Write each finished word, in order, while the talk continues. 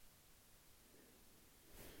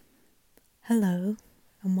Hello,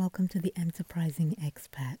 and welcome to the Enterprising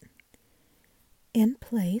Expat. In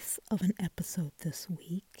place of an episode this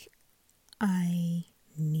week, I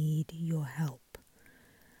need your help.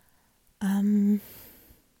 I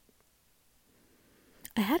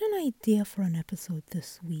had an idea for an episode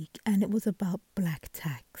this week, and it was about black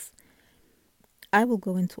tax. I will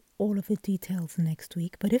go into all of the details next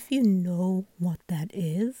week, but if you know what that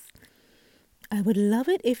is, I would love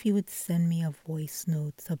it if you would send me a voice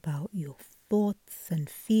note about your thoughts and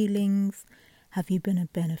feelings. Have you been a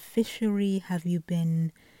beneficiary? Have you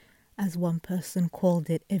been, as one person called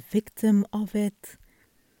it, a victim of it?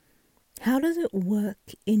 How does it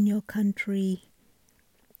work in your country,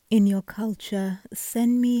 in your culture?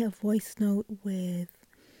 Send me a voice note with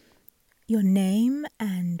your name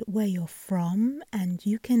and where you're from, and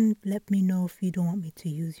you can let me know if you don't want me to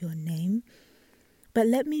use your name. But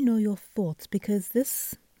let me know your thoughts, because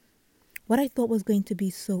what I thought was going to be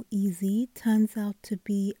so easy turns out to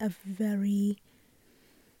be a very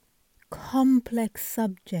complex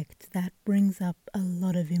subject that brings up a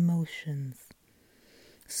lot of emotions.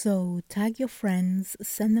 So tag your friends,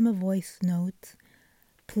 send them a voice note.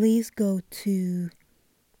 Please go to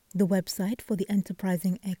the website for the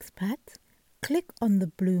Enterprising Expat, click on the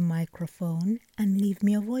blue microphone and leave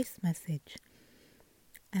me a voice message.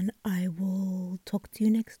 And I will talk to you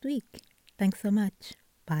next week. Thanks so much.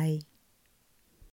 Bye.